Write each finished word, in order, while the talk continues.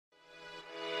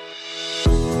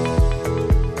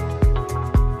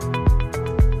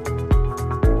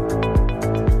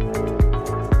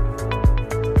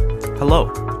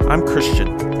I'm Christian,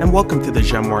 and welcome to the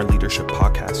Jamoir Leadership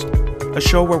Podcast, a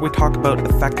show where we talk about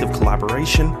effective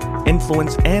collaboration,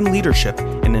 influence, and leadership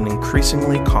in an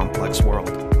increasingly complex world.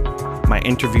 My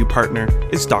interview partner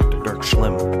is Dr. Dirk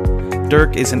Schlim.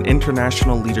 Dirk is an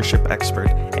international leadership expert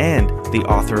and the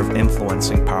author of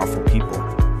Influencing Powerful People.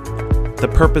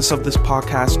 The purpose of this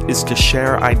podcast is to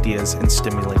share ideas and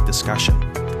stimulate discussion,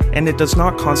 and it does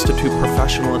not constitute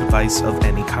professional advice of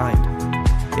any kind.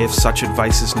 If such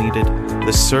advice is needed,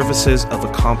 the services of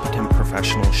a competent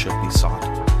professional should be sought.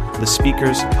 The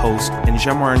speakers, host, and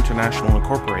Jamoir International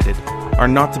Incorporated are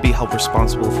not to be held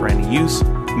responsible for any use,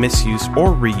 misuse,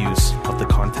 or reuse of the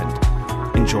content.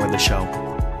 Enjoy the show.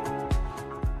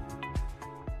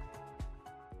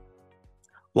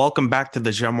 Welcome back to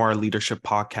the Jamoir Leadership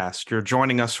Podcast. You're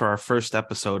joining us for our first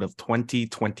episode of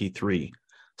 2023.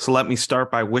 So let me start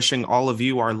by wishing all of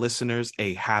you, our listeners,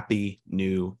 a happy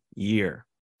new year.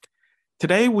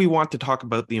 Today, we want to talk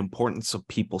about the importance of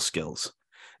people skills.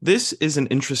 This is an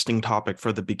interesting topic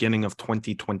for the beginning of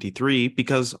 2023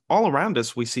 because all around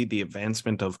us, we see the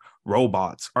advancement of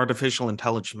robots, artificial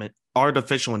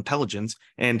intelligence,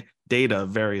 and data of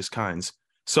various kinds.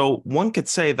 So one could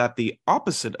say that the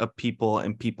opposite of people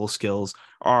and people skills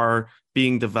are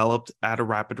being developed at a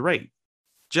rapid rate.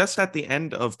 Just at the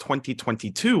end of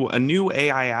 2022, a new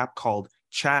AI app called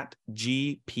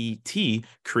ChatGPT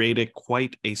created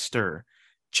quite a stir.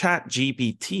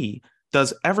 ChatGPT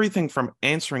does everything from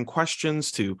answering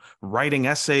questions to writing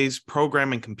essays,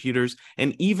 programming computers,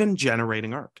 and even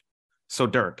generating art. So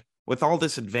Dirk, with all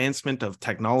this advancement of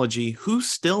technology, who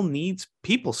still needs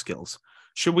people skills?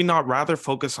 Should we not rather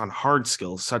focus on hard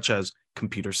skills such as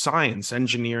computer science,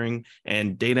 engineering,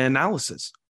 and data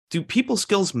analysis? Do people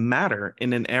skills matter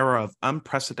in an era of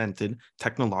unprecedented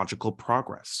technological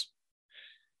progress?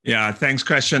 Yeah, thanks,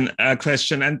 Christian.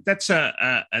 And that's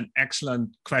an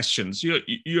excellent question. So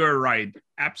you're right.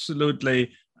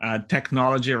 Absolutely,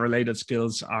 technology-related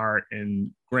skills are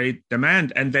in great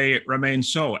demand, and they remain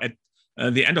so. At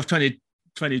the end of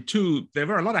 2022, there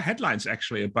were a lot of headlines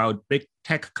actually about big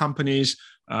tech companies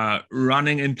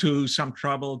running into some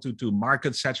trouble due to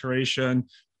market saturation,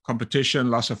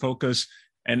 competition, loss of focus,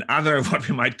 and other what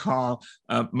we might call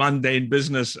mundane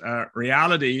business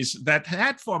realities that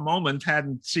had for a moment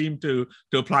hadn't seemed to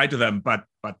apply to them, but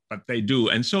they do.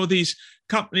 And so these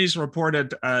companies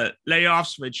reported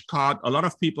layoffs, which caught a lot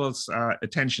of people's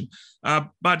attention.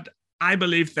 But I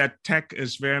believe that tech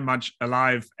is very much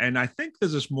alive, and I think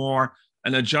this is more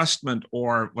an adjustment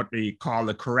or what we call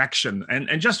a correction. And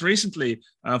just recently,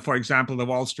 for example, the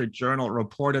Wall Street Journal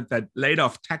reported that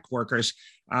laid-off tech workers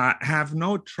have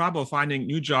no trouble finding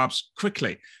new jobs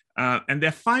quickly. And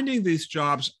they're finding these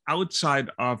jobs outside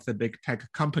of the big tech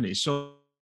companies. So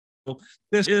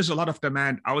there is a lot of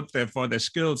demand out there for their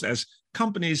skills as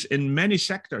companies in many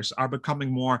sectors are becoming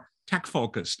more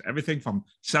tech-focused, everything from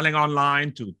selling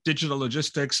online to digital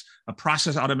logistics,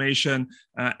 process automation,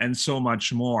 and so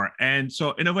much more. And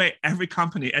so in a way, every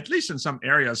company, at least in some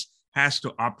areas, has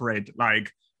to operate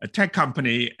like a tech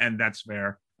company, and that's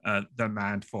where the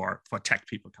demand for tech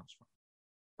people comes from.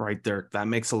 Right, Dirk, that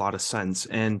makes a lot of sense.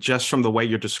 And just from the way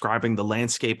you're describing the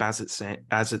landscape as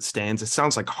it stands, it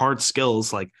sounds like hard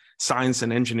skills like science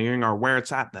and engineering are where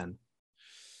it's at then.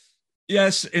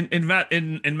 Yes, in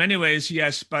many ways,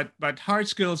 yes, but hard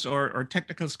skills or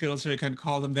technical skills, you can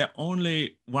call them, they're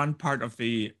only one part of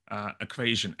the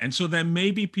equation. And so there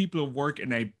may be people who work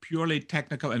in a purely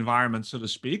technical environment, so to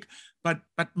speak, but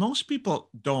most people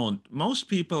don't. Most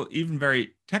people, even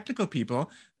very technical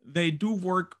people, they do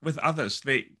work with others.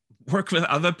 They work with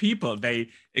other people. They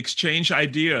exchange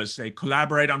ideas. They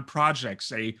collaborate on projects.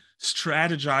 They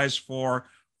strategize for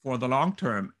the long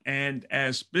term. And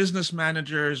as business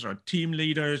managers or team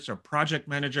leaders or project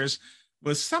managers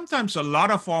with sometimes a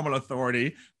lot of formal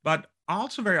authority, but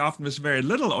also very often with very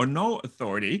little or no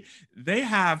authority, they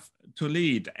have to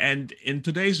lead. And in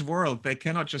today's world, they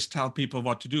cannot just tell people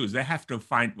what to do. They have to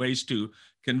find ways to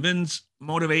convince,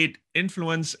 motivate,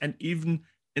 influence, and even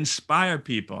inspire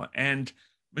people. And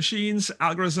machines,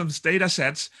 algorithms, data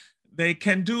sets, they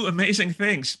can do amazing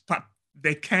things, but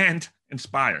they can't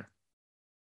inspire.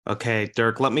 Okay,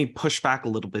 Dirk, let me push back a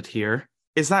little bit here.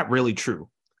 Is that really true?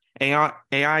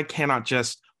 AI cannot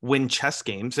just win chess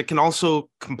games. It can also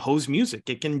compose music.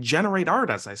 It can generate art,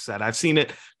 as I said. I've seen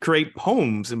it create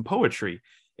poems and poetry.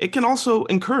 It can also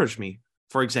encourage me.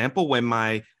 For example, when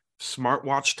my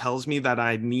smartwatch tells me that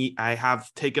I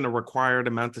have taken a required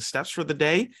amount of steps for the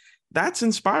day, that's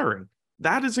inspiring.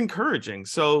 That is encouraging.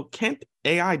 So can't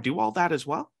AI do all that as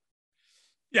well?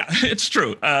 Yeah, it's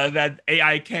true that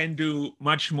AI can do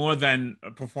much more than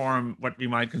perform what we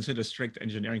might consider strict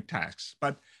engineering tasks.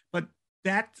 But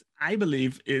that, I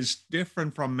believe, is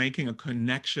different from making a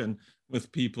connection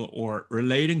with people or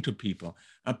relating to people.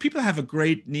 People have a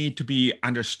great need to be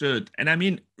understood. And I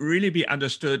mean, really be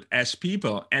understood as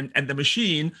people. And the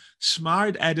machine,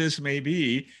 smart as it may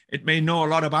be, it may know a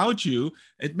lot about you.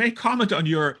 It may comment on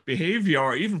your behavior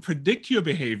or even predict your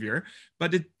behavior,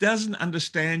 but it doesn't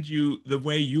understand you the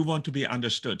way you want to be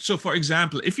understood. So, for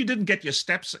example, if you didn't get your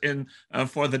steps in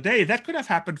for the day, that could have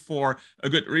happened for a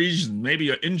good reason. Maybe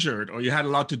you're injured or you had a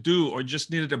lot to do or just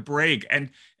needed a break.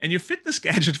 And your fitness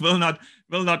gadget will not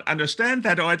understand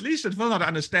that, or at least it will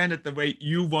not understand it the way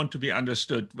you want to be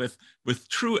understood, with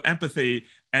true empathy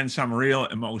and some real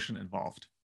emotion involved.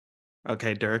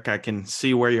 Okay, Dirk, I can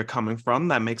see where you're coming from.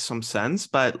 That makes some sense.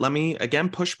 But let me again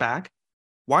push back.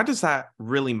 Why does that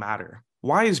really matter?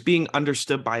 Why is being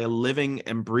understood by a living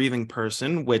and breathing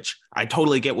person, which I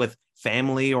totally get with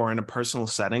family or in a personal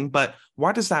setting, but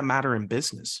why does that matter in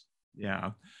business?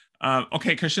 Yeah.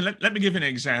 Okay, Christian, let me give you an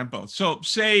example. So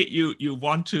say you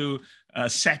want to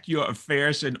set your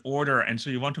affairs in order, and so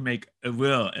you want to make a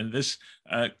will, and this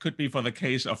could be for the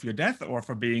case of your death or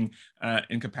for being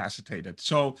incapacitated.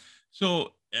 So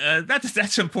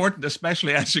that's important,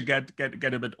 especially as you get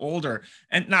a bit older.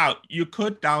 And now you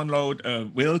could download a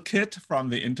will kit from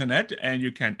the internet, and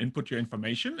you can input your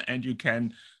information, and you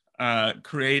can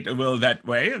create a will that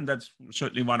way, and that's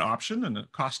certainly one option and a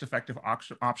cost-effective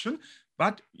option.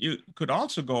 But you could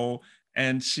also go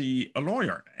and see a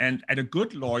lawyer, and a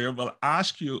good lawyer will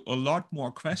ask you a lot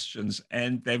more questions,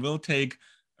 and they will take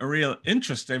a real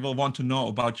interest. They will want to know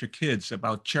about your kids,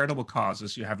 about charitable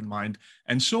causes you have in mind,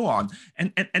 and so on.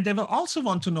 And they will also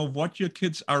want to know what your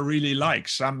kids are really like.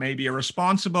 Some may be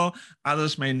irresponsible,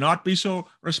 others may not be so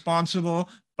responsible,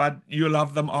 but you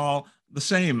love them all the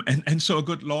same. And so a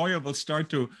good lawyer will start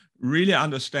to really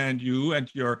understand you and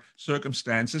your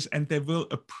circumstances, and they will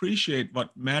appreciate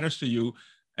what matters to you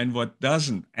and what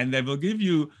doesn't. And they will give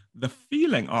you the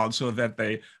feeling also that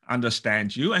they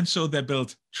understand you. And so they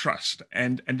build trust.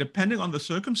 And depending on the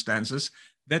circumstances,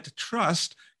 that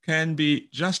trust can be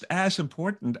just as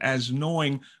important as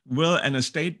knowing will and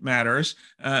estate matters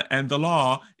and the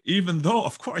law, even though,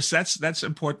 of course, that's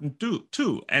important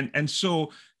too. And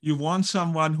so you want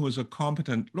someone who is a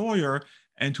competent lawyer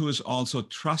and who is also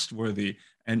trustworthy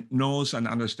and knows and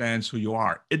understands who you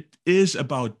are. It is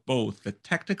about both. The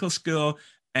technical skill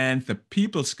and the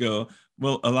people skill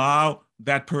will allow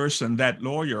that person, that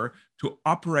lawyer, to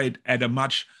operate at a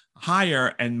much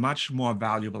higher and much more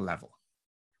valuable level.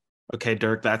 Okay,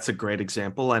 Dirk, that's a great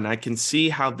example. And I can see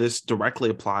how this directly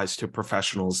applies to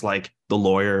professionals like the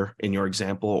lawyer in your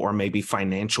example, or maybe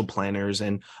financial planners,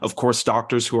 and of course,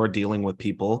 doctors who are dealing with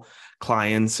people,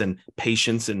 clients and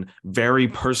patients in very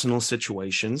personal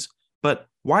situations. But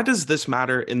why does this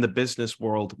matter in the business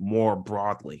world more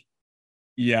broadly?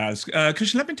 Yes,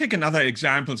 Christian, let me take another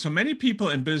example. So many people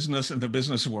in business, in the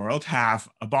business world, have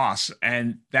a boss,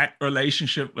 and that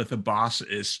relationship with the boss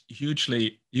is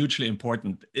hugely, hugely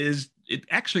important. It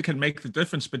actually can make the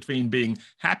difference between being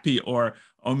happy or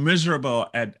miserable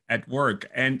at work.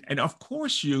 And of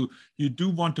course, you do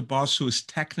want a boss who is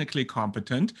technically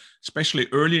competent, especially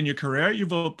early in your career. You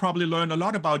will probably learn a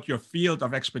lot about your field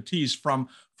of expertise from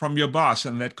your boss,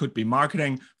 and that could be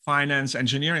marketing, finance,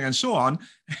 engineering, and so on.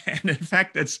 And in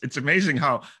fact, it's amazing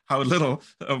how little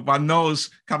one knows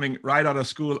coming right out of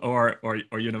school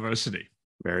or university.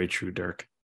 Very true, Dirk.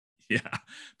 Yeah,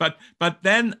 but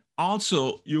then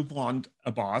also you want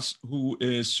a boss who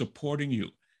is supporting you,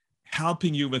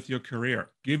 helping you with your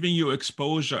career, giving you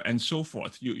exposure, and so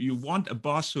forth. You want a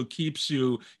boss who keeps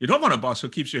you. You don't want a boss who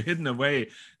keeps you hidden away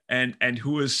and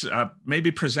who is maybe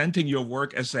presenting your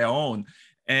work as their own.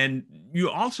 And you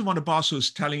also want a boss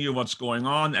who's telling you what's going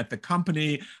on at the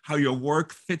company, how your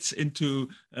work fits into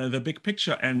the big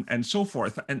picture, and so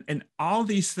forth. And all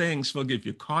these things will give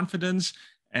you confidence,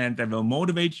 and they will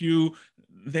motivate you.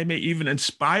 They may even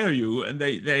inspire you, and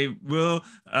they will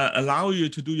allow you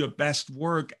to do your best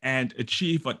work and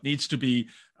achieve what needs to be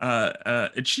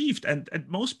achieved. And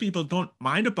most people don't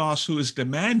mind a boss who is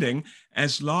demanding,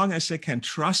 as long as they can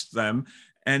trust them,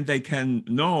 and they do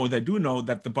know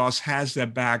that the boss has their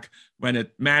back when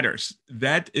it matters.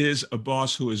 That is a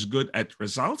boss who is good at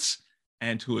results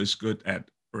and who is good at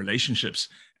relationships.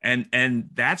 And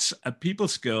that's a people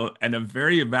skill, and a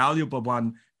very valuable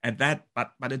one at that,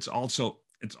 but it's also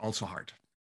hard.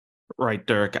 Right,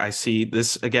 Dirk. I see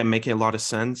this again making a lot of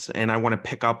sense. And I want to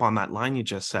pick up on that line you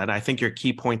just said. I think your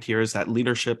key point here is that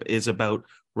leadership is about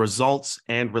results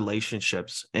and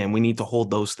relationships, and we need to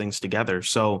hold those things together.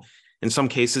 So in some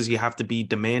cases, you have to be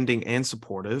demanding and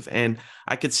supportive. And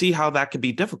I could see how that could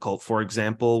be difficult, for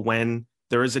example, when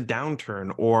there is a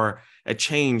downturn or a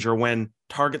change, or when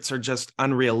targets are just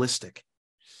unrealistic?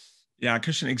 Yeah,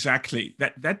 Christian, exactly.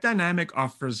 That dynamic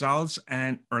of results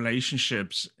and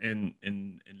relationships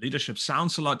in leadership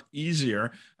sounds a lot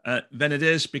easier than it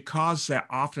is, because there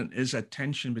often is a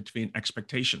tension between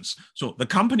expectations. So the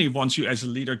company wants you as a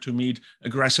leader to meet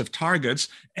aggressive targets,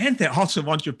 and they also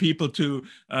want your people to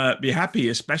be happy,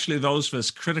 especially those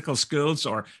with critical skills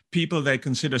or people they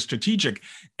consider strategic.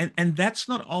 And that's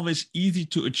not always easy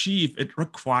to achieve. It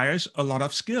requires a lot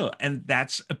of skill, and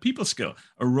that's a people skill.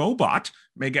 A robot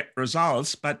may get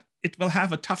results, but it will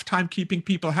have a tough time keeping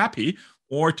people happy,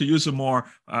 or to use a more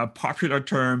popular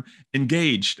term,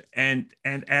 engaged. And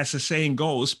as the saying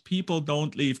goes, people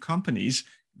don't leave companies,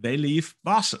 they leave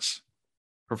bosses.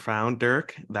 Profound,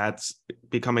 Dirk. That's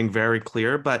becoming very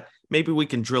clear, but maybe we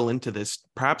can drill into this.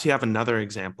 Perhaps you have another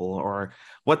example, or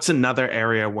what's another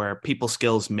area where people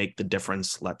skills make the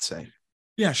difference, let's say?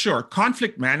 Yeah, sure.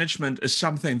 Conflict management is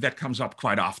something that comes up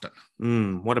quite often.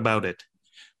 What about it?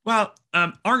 Well,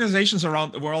 organizations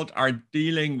around the world are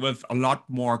dealing with a lot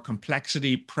more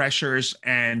complexity, pressures,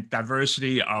 and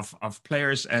diversity of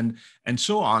players and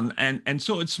so on. And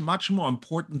so it's much more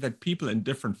important that people in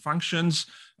different functions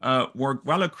work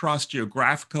well across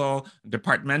geographical,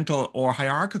 departmental, or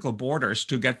hierarchical borders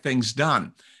to get things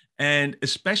done. And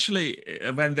especially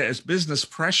when there is business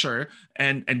pressure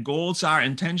and goals are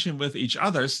in tension with each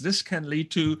other's, this can lead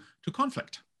to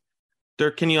conflict.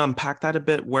 Dirk, can you unpack that a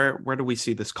bit? Where do we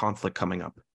see this conflict coming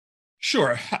up?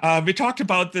 Sure. We talked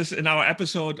about this in our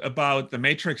episode about the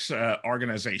matrix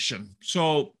organization.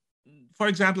 So, for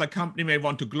example, a company may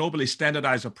want to globally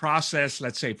standardize a process,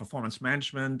 let's say performance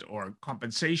management or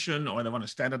compensation, or they want to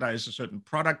standardize a certain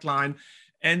product line.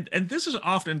 And this is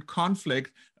often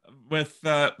conflict with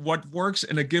what works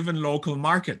in a given local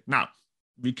market. Now,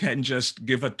 we can just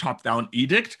give a top-down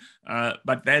edict,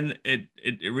 but then it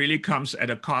really comes at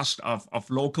a cost of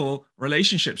local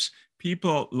relationships.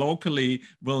 People locally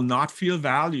will not feel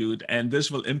valued, and this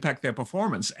will impact their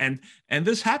performance. And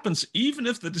this happens even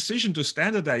if the decision to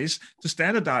standardize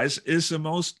is the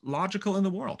most logical in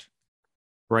the world.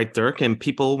 Right, Dirk. And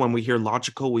people, when we hear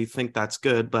logical, we think that's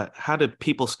good, but how do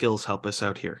people skills help us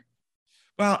out here?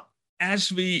 Well,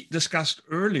 as we discussed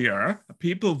earlier,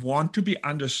 people want to be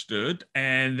understood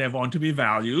and they want to be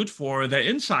valued for their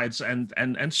insights and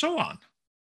so on.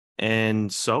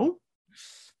 And so?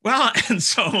 Well, and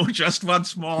so just one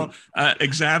small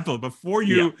example. Before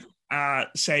you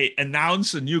say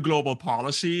announce a new global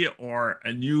policy or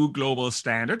a new global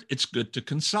standard, it's good to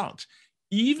consult.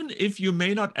 Even if you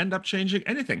may not end up changing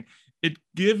anything, it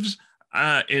gives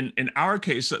in our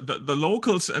case, the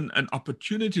locals an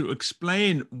opportunity to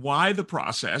explain why the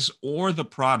process or the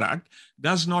product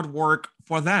does not work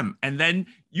for them. And then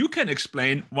you can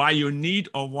explain why you need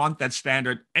or want that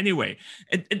standard anyway.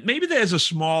 And maybe there's a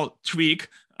small tweak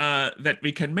that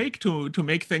we can make to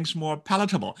make things more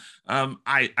palatable.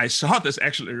 I saw this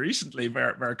actually recently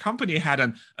where a company had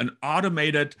an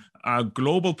automated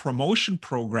global promotion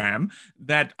program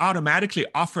that automatically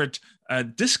offered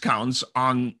discounts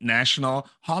on national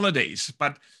holidays.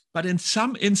 But in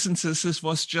some instances, this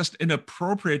was just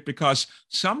inappropriate because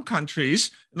some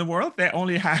countries in the world, they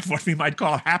only have what we might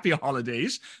call happy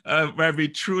holidays, where we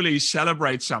truly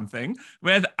celebrate something,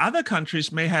 where the other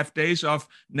countries may have days of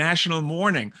national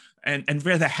mourning, and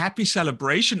where the happy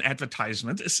celebration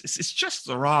advertisement is just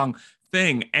the wrong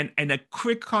thing. And a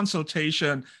quick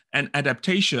consultation and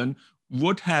adaptation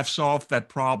would have solved that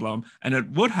problem, and it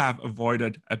would have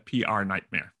avoided a PR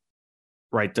nightmare.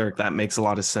 Right, Dirk, that makes a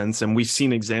lot of sense. And we've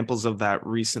seen examples of that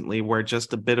recently where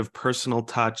just a bit of personal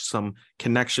touch, some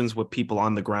connections with people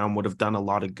on the ground would have done a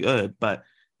lot of good. But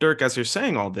Dirk, as you're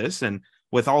saying all this, and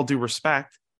with all due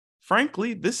respect,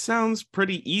 frankly, this sounds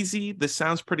pretty easy. This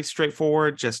sounds pretty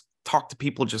straightforward. Just talk to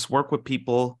people, just work with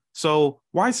people. So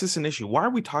why is this an issue? Why are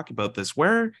we talking about this?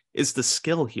 Where is the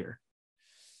skill here?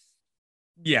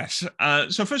 Yes.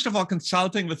 So first of all,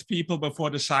 consulting with people before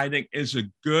deciding is a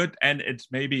good, and it's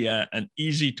maybe an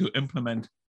easy to implement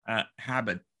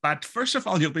habit. But first of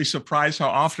all, you'll be surprised how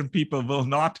often people will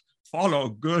not follow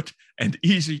good and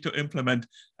easy to implement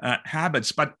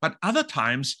habits. But other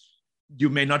times you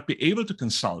may not be able to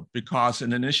consult because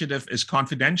an initiative is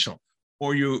confidential,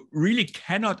 or you really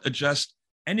cannot adjust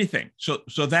anything.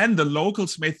 So then the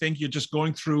locals may think you're just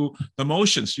going through the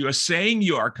motions. You are saying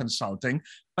you are consulting,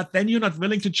 but then you're not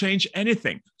willing to change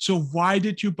anything. So why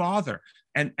did you bother?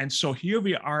 And so here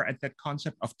we are at that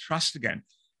concept of trust again.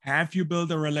 Have you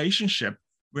built a relationship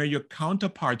where your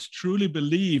counterparts truly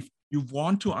believe you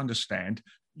want to understand,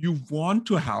 you want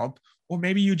to help, or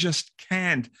maybe you just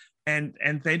can't?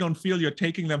 and they don't feel you're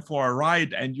taking them for a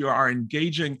ride and you are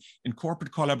engaging in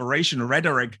corporate collaboration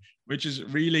rhetoric, which is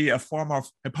really a form of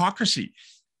hypocrisy.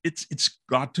 It's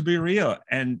got to be real.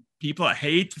 And people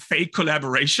hate fake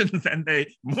collaboration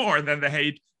more than they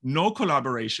hate no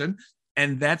collaboration.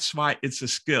 And that's why it's a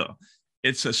skill.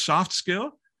 It's a soft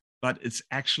skill, but it's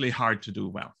actually hard to do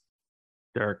well.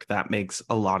 Dirk, that makes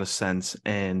a lot of sense.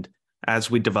 And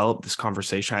as we develop this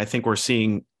conversation, I think we're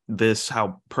seeing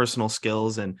how personal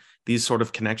skills and these sort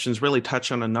of connections really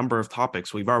touch on a number of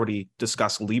topics. We've already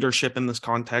discussed leadership in this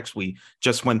context. We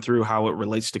just went through how it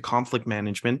relates to conflict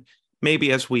management.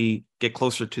 Maybe as we get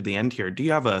closer to the end here, do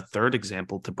you have a third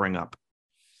example to bring up?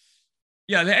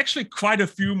 Yeah, there are actually quite a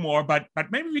few more, but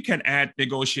maybe we can add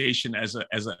negotiation as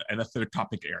a third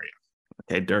topic area.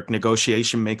 Okay, Dirk,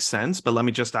 negotiation makes sense, but let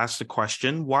me just ask the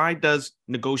question: why does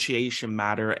negotiation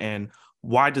matter, and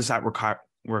why does that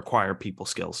require people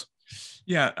skills?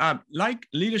 Yeah, like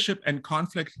leadership and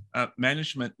conflict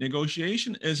management,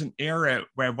 negotiation is an area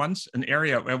where once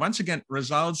again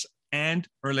results and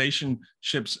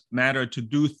relationships matter to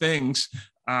do things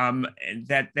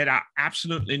that are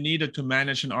absolutely needed to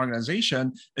manage an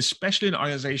organization, especially an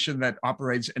organization that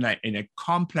operates in a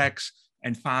complex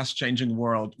and fast-changing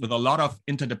world with a lot of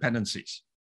interdependencies.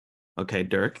 Okay,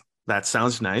 Dirk, that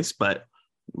sounds nice, but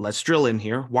let's drill in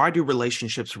here. Why do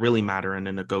relationships really matter in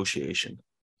a negotiation?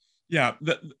 Yeah,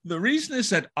 the reason is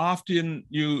that often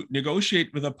you negotiate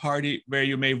with a party where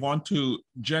you may want to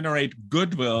generate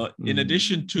goodwill in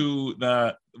addition to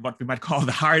what we might call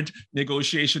the hard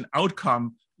negotiation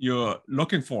outcome you're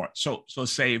looking for. So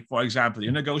say, for example,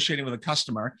 you're negotiating with a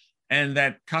customer and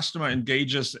that customer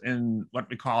engages in what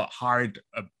we call hard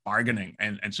bargaining.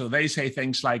 And so they say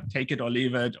things like, take it or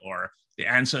leave it, or the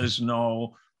answer is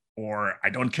no, or I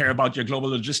don't care about your global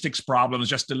logistics problems,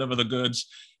 just deliver the goods.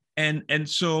 And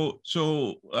so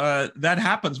that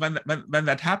happens. When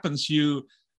that happens, you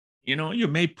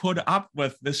may put up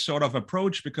with this sort of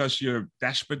approach because you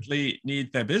desperately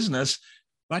need their business,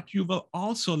 but you will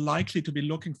also likely to be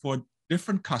looking for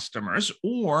different customers,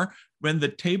 or when the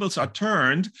tables are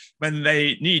turned, when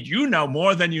they need you now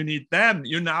more than you need them,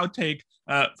 you now take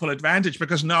full advantage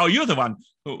because now you're the one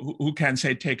who can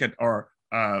say take it or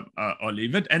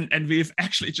leave it. And we've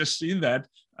actually just seen that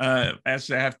as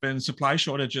there have been supply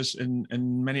shortages in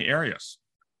many areas.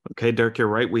 Okay, Dirk, you're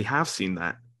right. We have seen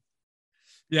that.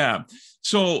 Yeah.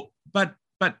 So, but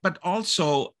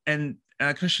also, and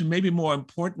Christian, maybe more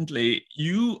importantly,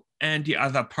 you and the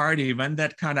other party, when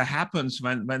that kind of happens,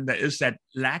 when there is that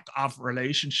lack of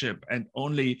relationship and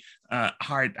only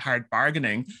hard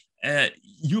bargaining,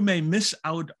 you may miss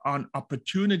out on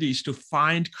opportunities to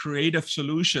find creative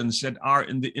solutions that are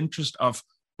in the interest of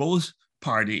both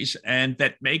parties and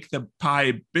that make the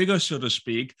pie bigger, so to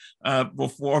speak,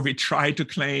 before we try to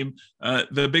claim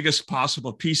the biggest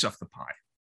possible piece of the pie.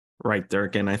 Right,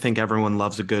 Dirk. And I think everyone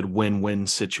loves a good win-win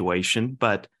situation,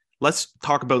 but let's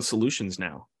talk about solutions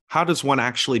now. How does one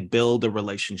actually build a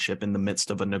relationship in the midst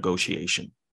of a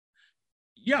negotiation?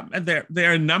 Yeah, and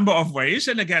there are a number of ways.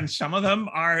 And again, some of them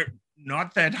are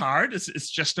not that hard.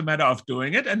 It's just a matter of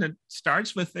doing it. And it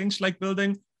starts with things like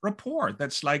building rapport.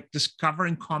 That's like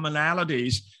discovering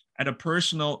commonalities at a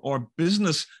personal or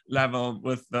business level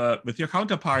with your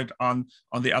counterpart on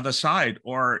the other side.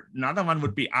 Or another one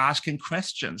would be asking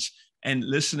questions and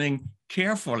listening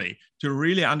carefully to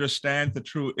really understand the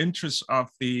true interests of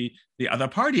the other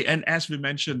party. And as we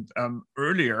mentioned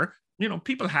earlier,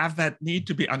 people have that need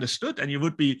to be understood, and you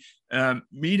would be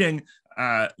meeting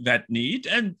that need,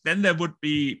 and then there would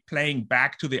be playing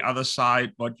back to the other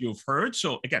side what you've heard.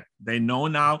 So again, they know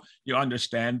now, you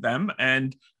understand them,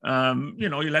 and you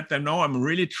let them know I'm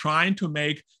really trying to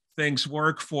make things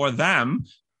work for them,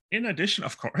 in addition,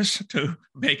 of course, to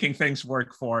making things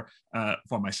work for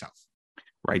myself.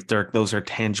 Right, Dirk, those are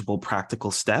tangible,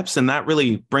 practical steps. And that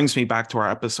really brings me back to our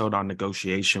episode on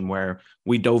negotiation, where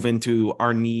we dove into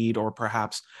our need, or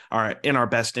perhaps in our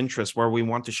best interest, where we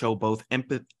want to show both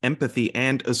empathy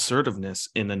and assertiveness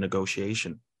in a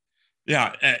negotiation.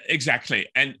 Yeah, exactly.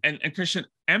 And Christian,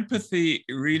 empathy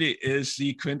really is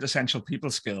the quintessential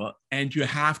people skill. And you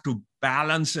have to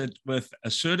balance it with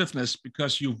assertiveness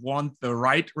because you want the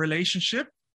right relationship,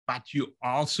 but you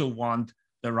also want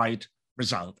the right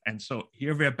result. And so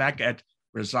here we're back at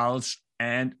results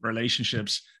and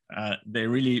relationships. They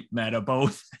really matter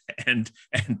both, and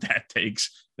that takes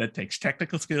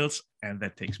technical skills, and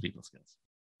that takes people skills.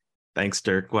 Thanks,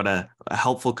 Dirk. What a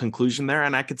helpful conclusion there.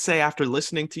 And I could say after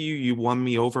listening to you, you won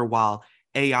me over. While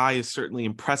AI is certainly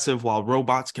impressive, while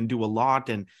robots can do a lot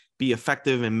and be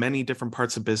effective in many different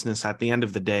parts of business, at the end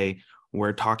of the day,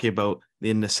 we're talking about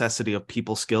the necessity of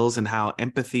people skills and how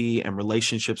empathy and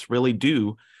relationships really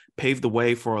do pave the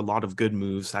way for a lot of good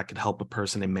moves that could help a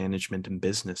person in management and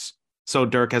business. So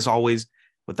Dirk, as always,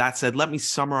 with that said, let me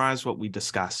summarize what we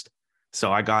discussed.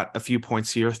 So I got a few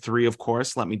points here, 3, of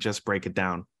course. Let me just break it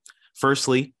down.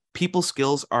 Firstly, people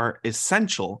skills are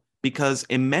essential because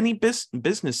in many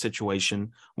business situations,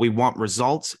 we want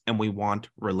results and we want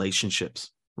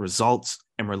relationships. Results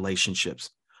and relationships.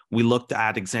 We looked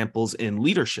at examples in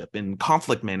leadership, in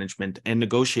conflict management, and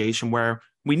negotiation where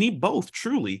we need both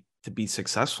truly to be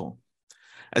successful.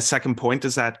 A second point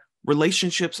is that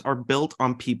relationships are built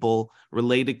on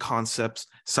people-related concepts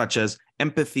such as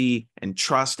empathy and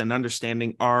trust and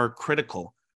understanding are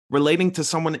critical. Relating to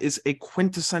someone is a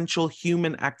quintessential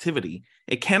human activity.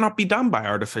 It cannot be done by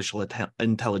artificial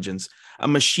intelligence. A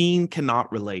machine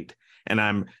cannot relate. And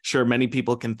I'm sure many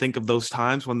people can think of those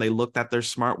times when they looked at their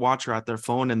smartwatch or at their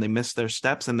phone and they missed their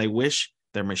steps and they wish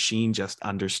their machine just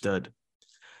understood.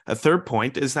 A third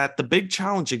point is that the big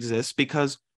challenge exists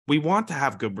because we want to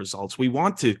have good results. We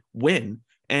want to win,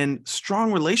 and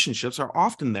strong relationships are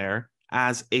often there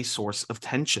as a source of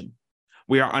tension.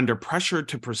 We are under pressure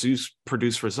to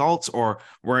produce results, or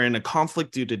we're in a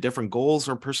conflict due to different goals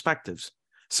or perspectives.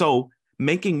 So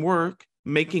making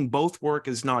both work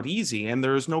is not easy, and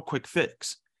there is no quick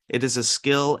fix. It is a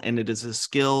skill, and it is a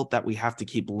skill that we have to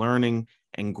keep learning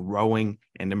and growing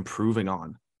and improving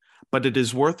on. But it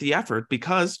is worth the effort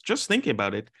because, just thinking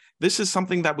about it, this is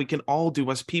something that we can all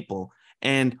do as people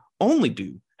and only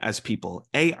do as people.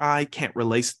 AI can't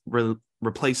replace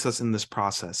us in this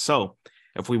process. So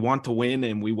if we want to win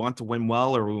and we want to win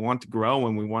well, or we want to grow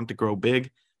and we want to grow big,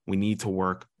 we need to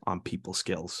work on people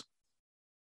skills.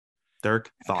 Dirk,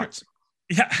 thoughts?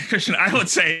 Yeah, Christian, I would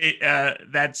say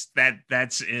that's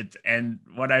it. And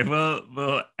what I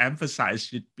will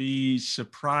emphasize, you'd be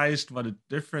surprised what a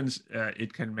difference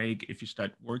it can make if you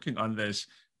start working on this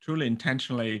truly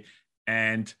intentionally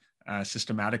and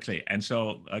systematically. And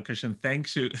so, Christian,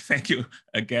 thank you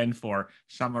again for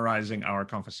summarizing our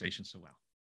conversation so well.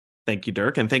 Thank you,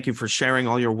 Dirk, and thank you for sharing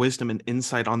all your wisdom and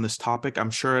insight on this topic.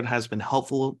 I'm sure it has been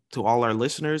helpful to all our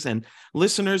listeners. And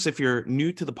listeners, if you're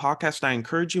new to the podcast, I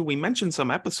encourage you. We mentioned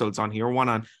some episodes on here, one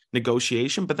on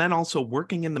negotiation, but then also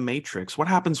working in the matrix. What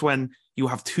happens when you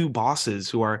have two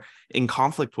bosses who are in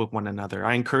conflict with one another?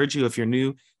 I encourage you, if you're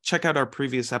new, check out our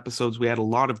previous episodes. We had a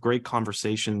lot of great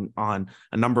conversation on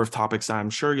a number of topics that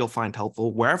I'm sure you'll find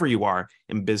helpful wherever you are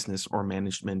in business or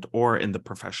management or in the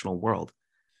professional world.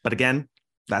 But again,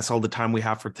 that's all the time we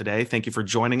have for today. Thank you for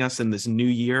joining us in this new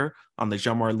year on the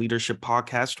Jean-Moire Leadership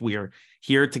Podcast. We are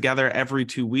here together every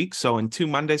 2 weeks. So in 2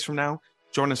 Mondays from now,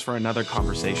 join us for another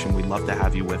conversation. We'd love to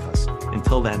have you with us.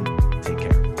 Until then, take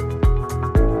care.